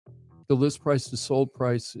The list price to sold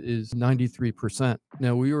price is 93%.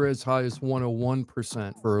 Now, we were as high as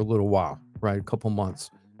 101% for a little while, right? A couple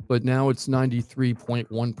months. But now it's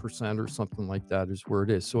 93.1% or something like that is where it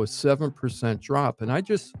is. So a 7% drop. And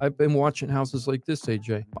I've been watching houses like this,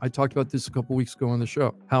 AJ. I talked about this a couple weeks ago on the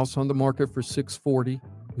show. House on the market for 640. It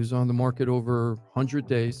was on the market over 100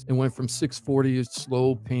 days. It went from 640, a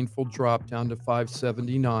slow, painful drop down to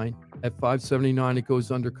 579. At 579, it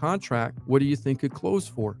goes under contract. What do you think it closed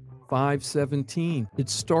for? 517. It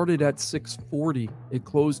started at 640. It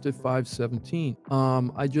closed at 517.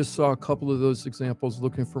 I just saw a couple of those examples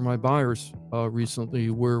looking for my buyers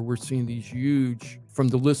recently, where we're seeing these huge, from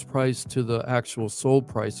the list price to the actual sold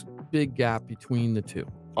price, big gap between the two.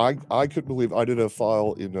 I couldn't believe I did a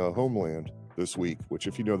file in Homeland this week, which,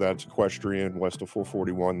 if you know, that's equestrian west of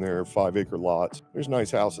 441 there, 5-acre lots. There's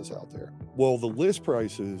nice houses out there. Well, the list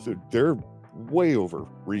prices, they're way over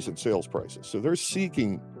recent sales prices. So they're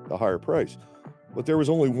seeking a higher price. But there was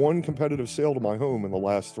only one competitive sale to my home in the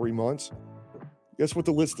last 3 months. Guess what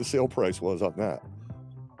the list to sale price was on that?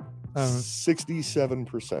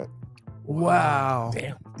 67%. Wow.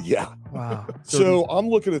 Damn. Yeah. Wow. So I'm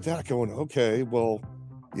looking at that going, okay, well,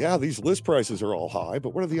 yeah, these list prices are all high,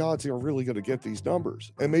 but what are the odds they're really going to get these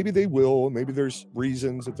numbers? And maybe they will, and maybe there's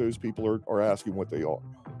reasons that those people are asking what they are.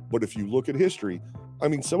 But if you look at history, I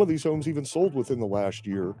mean, some of these homes even sold within the last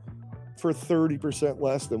year for 30%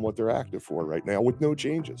 less than what they're active for right now with no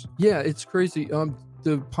changes. Yeah, it's crazy.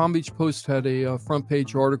 The Palm Beach Post had a front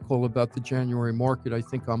page article about the January market, I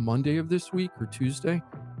think on Monday of this week or Tuesday.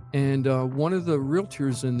 And one of the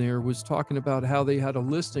realtors in there was talking about how they had a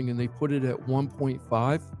listing and they put it at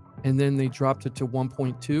 1.5 and then they dropped it to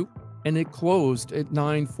 1.2 and it closed at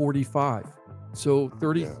 945. So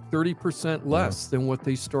 30% less than what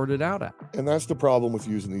they started out at. And that's the problem with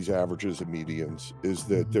using these averages and medians, is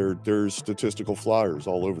that there's statistical flyers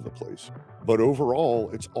all over the place. But overall,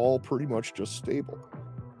 it's all pretty much just stable.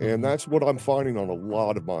 And that's what I'm finding on a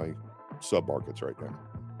lot of my submarkets right now.